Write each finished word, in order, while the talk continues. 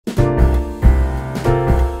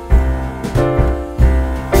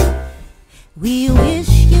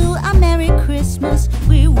Christmas.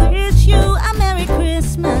 We wish you a Merry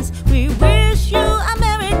Christmas. We wish you a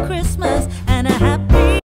Merry Christmas and a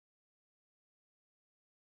happy.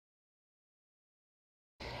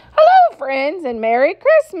 Hello, friends, and Merry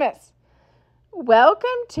Christmas. Welcome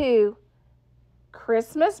to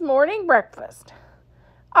Christmas morning breakfast.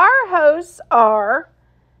 Our hosts are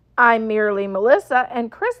I'm Merely Melissa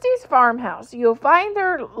and Christy's Farmhouse. You'll find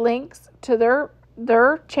their links to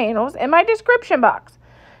their channels in my description box,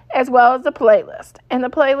 as well as the playlist. And the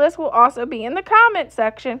playlist will also be in the comment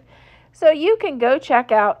section, so you can go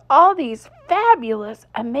check out all these fabulous,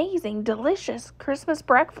 amazing, delicious Christmas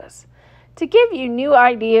breakfasts to give you new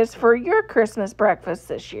ideas for your Christmas breakfast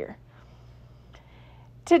this year.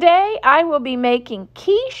 Today, I will be making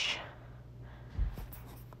quiche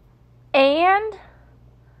and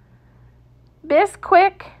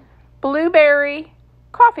bisquick blueberry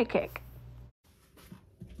coffee cake.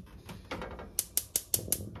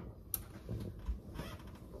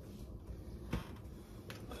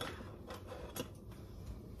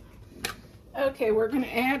 Okay, we're going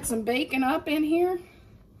to add some bacon up in here,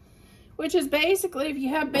 which is basically, if you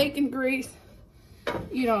have bacon grease,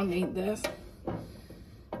 you don't need this.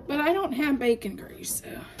 But I don't have bacon grease,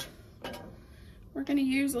 so we're going to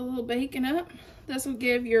use a little bacon up. This will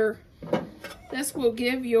give your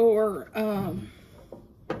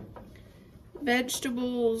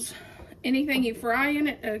vegetables, anything you fry in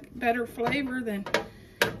it, a better flavor than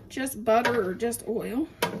just butter or just oil.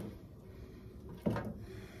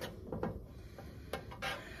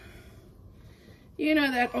 You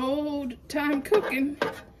know, that old time cooking,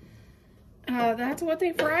 that's what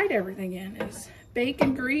they fried everything in, is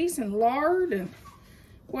bacon grease and lard and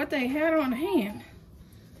what they had on hand.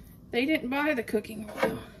 They didn't buy the cooking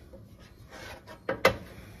oil.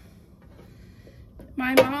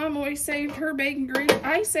 My mom always saved her bacon grease.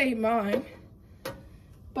 I save mine,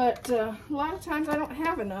 but a lot of times I don't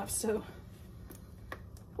have enough, so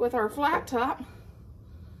with our flat top,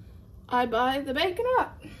 I buy the bacon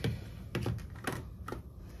up.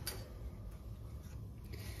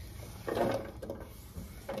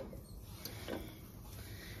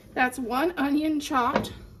 That's 1 onion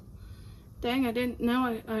chopped. Dang, I didn't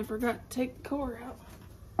know, I forgot to take the core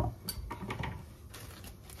out.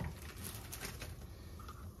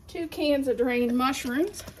 2 cans of drained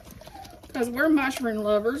mushrooms, because we're mushroom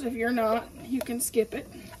lovers. If you're not, you can skip it.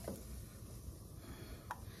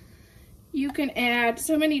 You can add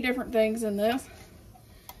so many different things in this.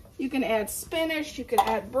 You can add spinach, you can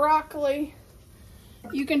add broccoli.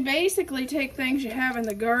 You can basically take things you have in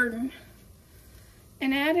the garden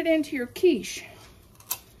and add it into your quiche.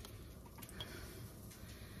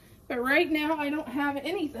 But right now I don't have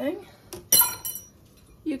anything.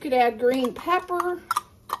 You could add green pepper.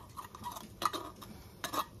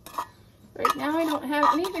 Right now I don't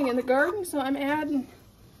have anything in the garden, so I'm adding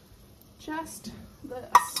just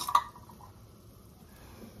this.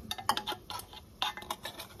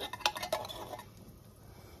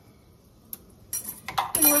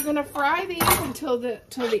 And we're gonna fry these until the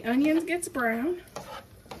onions gets brown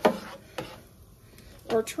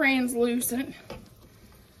or translucent,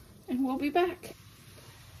 and we'll be back.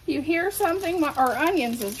 You hear something? Our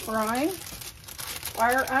onions is frying.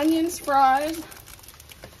 While our onions fried,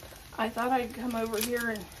 I thought I'd come over here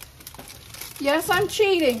and, yes, I'm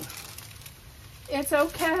cheating. It's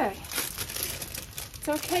okay. It's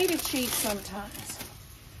okay to cheat sometimes.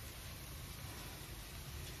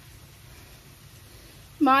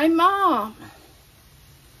 My mom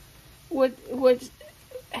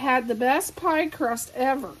had the best pie crust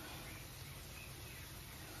ever.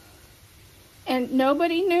 And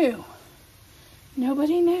nobody knew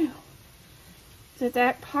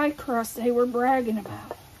that pie crust they were bragging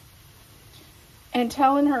about and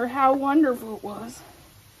telling her how wonderful it was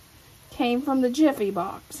came from the Jiffy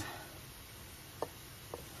box.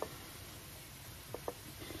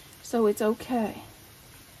 So it's okay.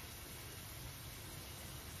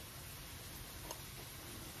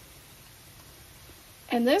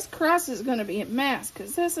 And this crust is going to be a mess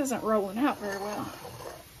because this isn't rolling out very well.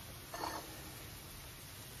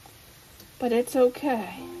 But it's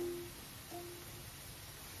okay.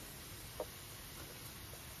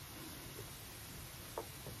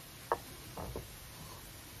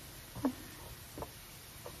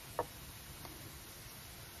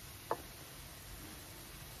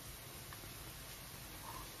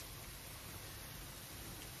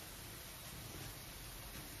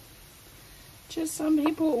 Just some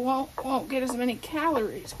people won't get as many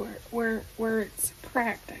calories where it's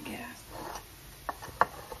cracked, I guess.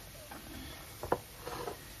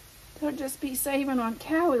 They'll just be saving on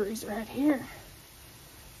calories right here.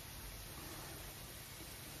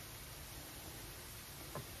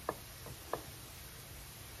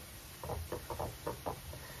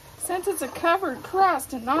 it's a covered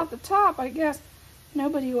crust and not the top, I guess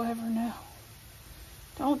nobody will ever know.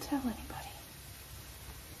 Don't tell anybody.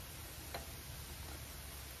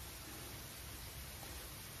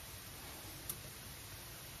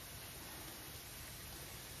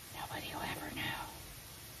 Nobody will ever know.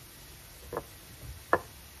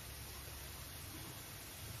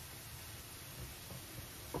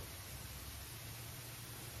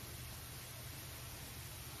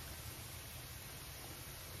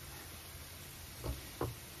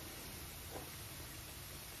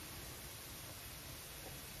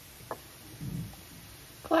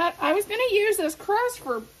 I was going to use this crust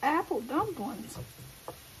for apple dumplings.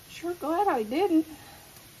 Sure glad I didn't.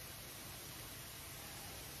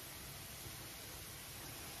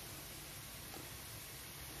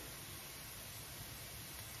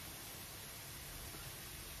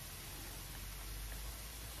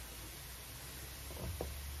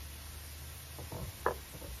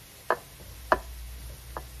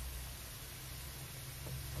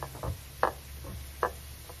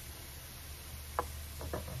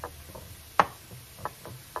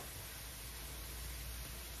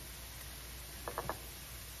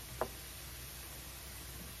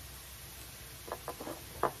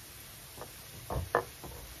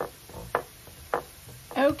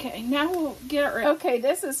 Okay, now we'll get it ready. Okay,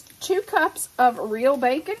 this is 2 cups of real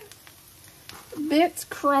bacon.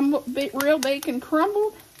 Real bacon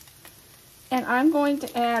crumbled. And I'm going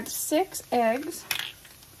to add 6 eggs.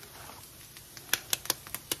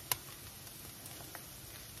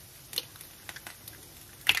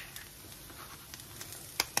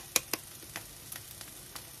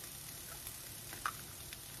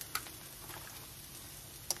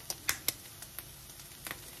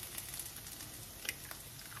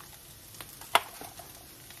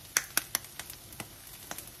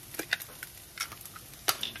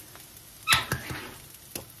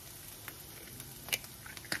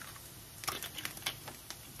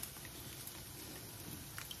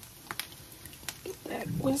 That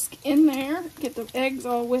whisk in there, get the eggs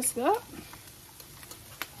all whisked up.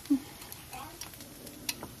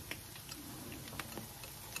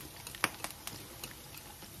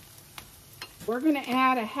 We're going to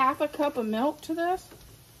add a 1/2 cup of milk to this.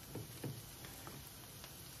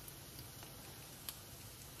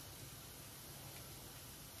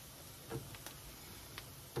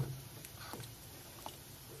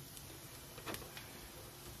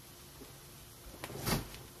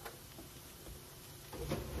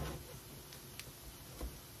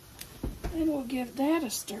 And we'll give that a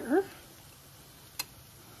stir.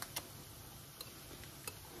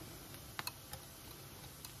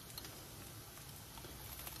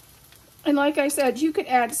 And like I said, you could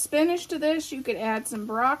add spinach to this. You could add some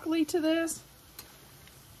broccoli to this.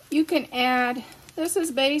 You can add, this is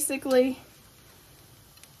basically,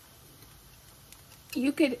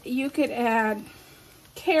 you could add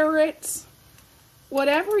carrots,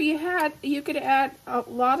 whatever you had. You could add a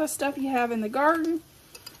lot of stuff you have in the garden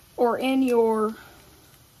or in your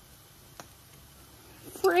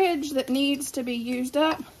fridge that needs to be used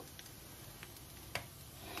up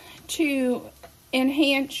to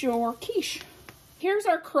enhance your quiche. Here's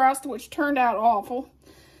our crust, which turned out awful,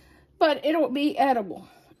 but it'll be edible.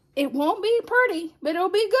 It won't be pretty, but it'll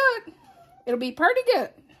be good. It'll be pretty good.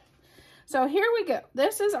 So here we go.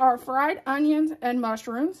 This is our fried onions and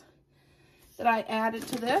mushrooms that I added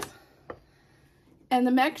to this. And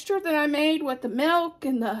the mixture that I made with the milk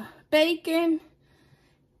and the bacon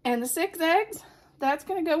and the 6 eggs, that's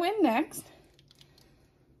going to go in next.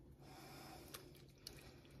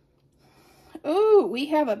 Ooh, we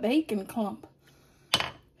have a bacon clump.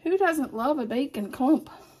 Who doesn't love a bacon clump?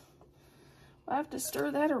 I'll have to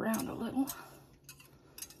stir that around a little.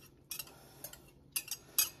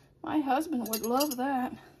 My husband would love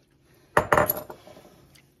that.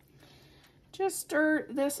 Just stir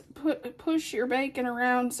this, push your bacon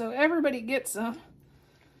around so everybody gets some.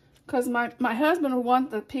 Because my husband will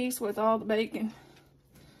want the piece with all the bacon.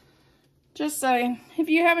 Just saying. If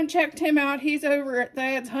you haven't checked him out, he's over at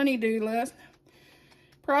Thad's Honeydew List.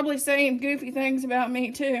 Probably saying goofy things about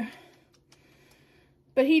me too.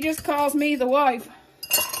 But he just calls me the wife.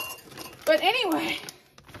 But anyway,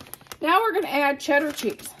 now we're going to add cheddar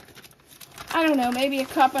cheese. I don't know, maybe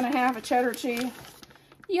 1.5 cups of cheddar cheese.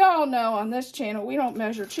 Y'all know on this channel, we don't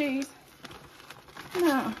measure cheese.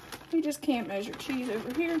 No, we just can't measure cheese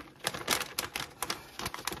over here.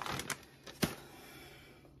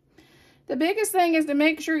 The biggest thing is to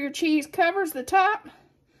make sure your cheese covers the top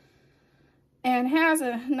and has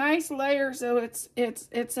a nice layer, so it's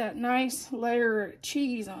that nice layer of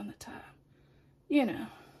cheese on the top, you know.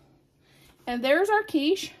 And there's our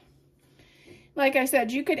quiche. Like I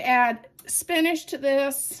said, you could add spinach to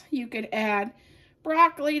this. You could add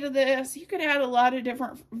broccoli to this. You could add a lot of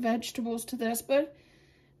different vegetables to this, but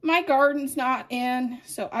my garden's not in,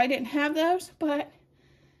 so I didn't have those. But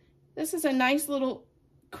this is a nice little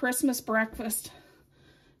Christmas breakfast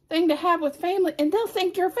thing to have with family, and they'll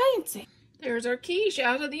think you're fancy. There's our quiche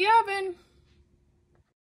out of the oven.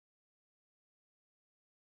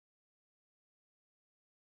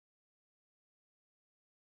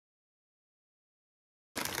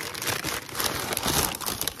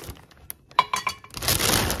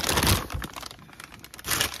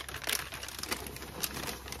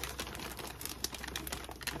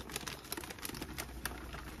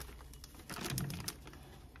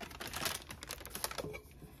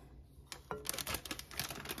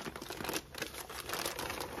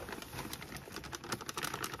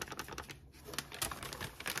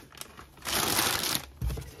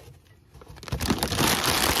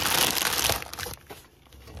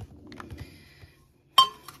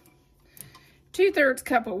 Two-thirds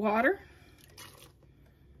cup of water.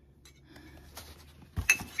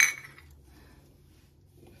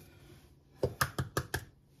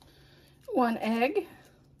 One egg.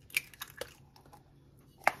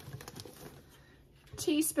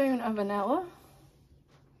 Teaspoon of vanilla.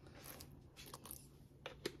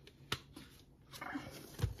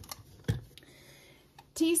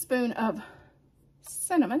 Teaspoon of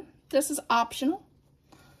cinnamon. This is optional.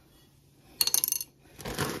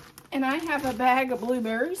 And I have a bag of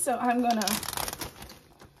blueberries, so I'm gonna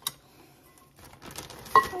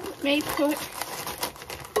maybe put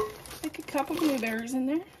like a cup of blueberries in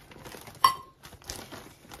there.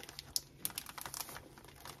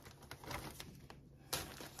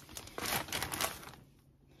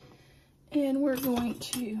 And we're going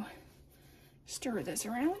to stir this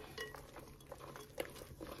around.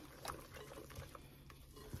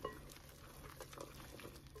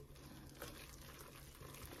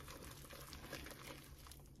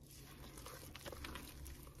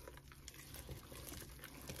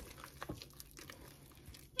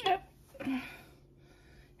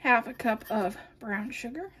 Half a cup of brown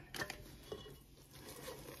sugar.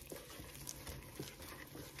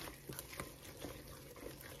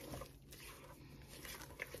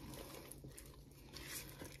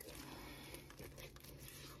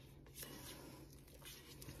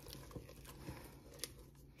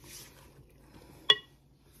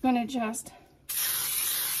 I'm going to just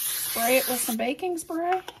spray it with some baking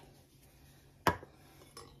spray.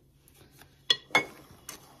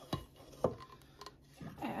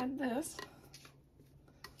 Add this.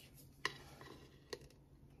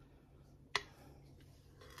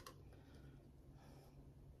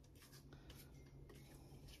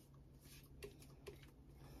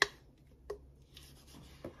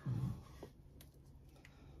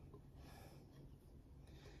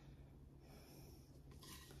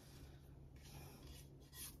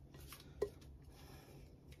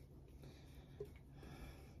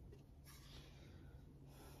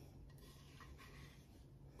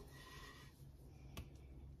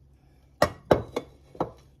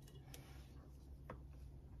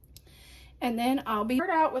 And then I'll be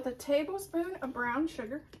out with a tablespoon of brown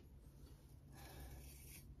sugar.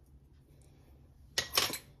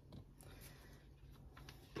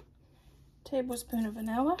 Tablespoon of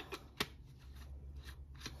vanilla.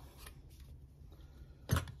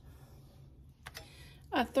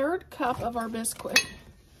 A third cup of our bisquick.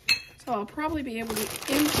 So I'll probably be able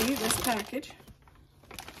to empty this package.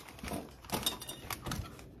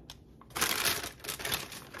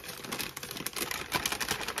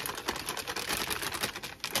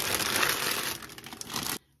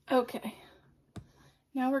 Okay,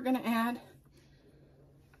 now we're going to add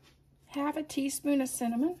half a teaspoon of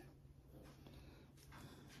cinnamon.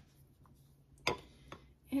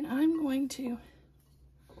 And I'm going to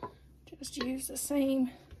just use the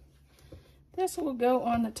same. This will go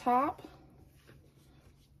on the top.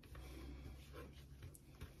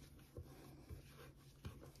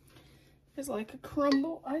 It's like a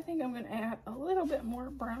crumble. I think I'm going to add a little bit more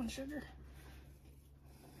brown sugar.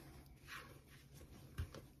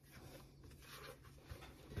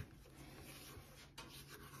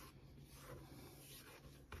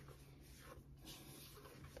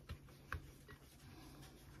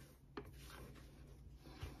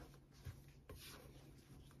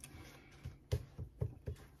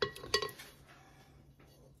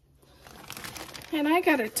 And I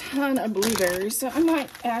got a ton of blueberries, so I might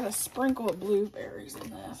add a sprinkle of blueberries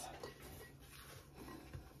in this.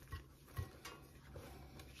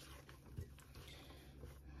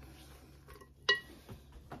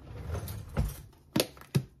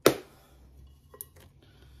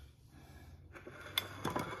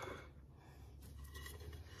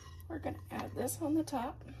 We're going to add this on the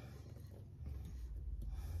top.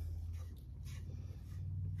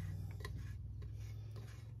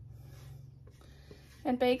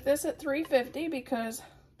 And bake this at 350 because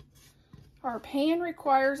our pan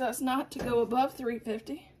requires us not to go above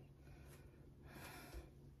 350.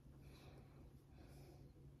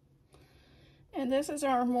 And this is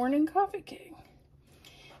our morning coffee cake.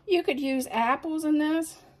 You could use apples in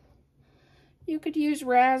this. You could use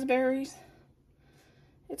raspberries.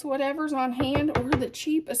 It's whatever's on hand or the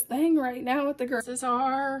cheapest thing right now at the grocery store. This is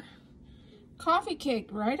our coffee cake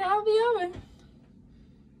right out of the oven.